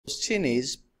Question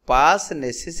is, pass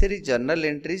necessary journal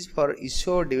entries for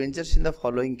issue of debentures in the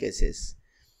following cases.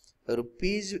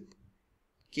 Rupees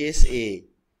case A,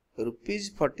 rupees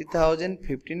 40,000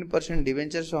 15%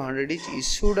 debentures of 100 each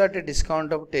issued at a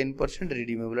discount of 10%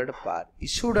 redeemable at par.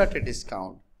 Issued at a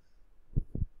discount.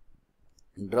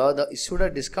 Draw the issued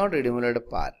at discount redeemable at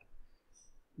par.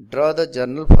 Draw the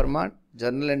journal format.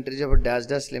 Journal entries of dash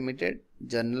dash limited.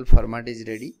 Journal format is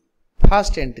ready.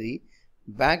 First entry,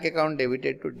 bank account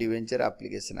debited to debenture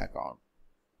application account.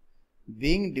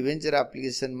 Being debenture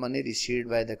application money received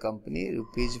by the company,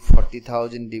 rupees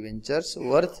 40,000 debentures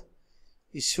worth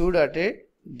issued at a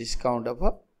discount of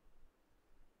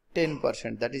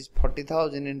 10%. That is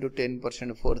 40,000 into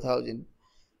 10%, 4,000.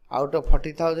 Out of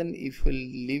 40,000, if we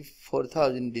leave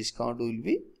 4,000, discount will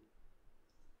be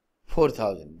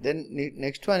 4,000. Then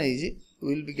next one is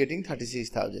we will be getting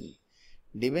 36,000.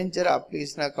 Debenture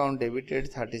application account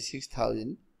debited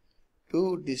 36,000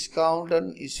 to discount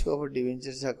on issue of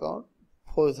debentures account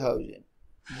 4,000.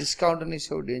 Discount on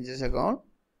issue of debentures account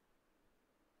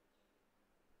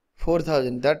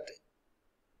 4,000. That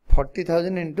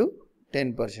 40,000 into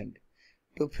 10%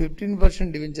 to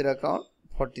 15% debenture account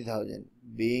 40,000.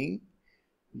 Being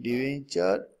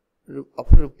debenture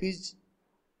of rupees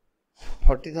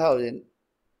 40,000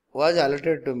 was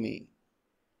allotted to me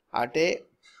at a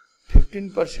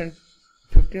 15%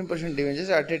 debentures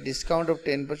at a discount of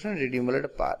 10% redeemable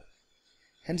at par.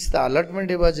 Hence the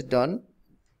allotment was done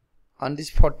on this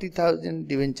 40,000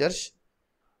 debentures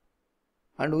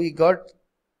and we got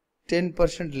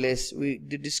 10% less.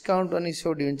 The discount on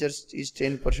issue of debentures is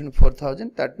 10%,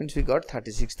 4,000. That means we got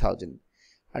 36,000.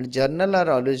 And journal are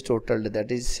always totaled,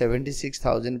 that is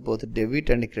 76,000 both debit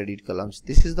and credit columns.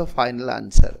 This is the final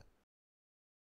answer.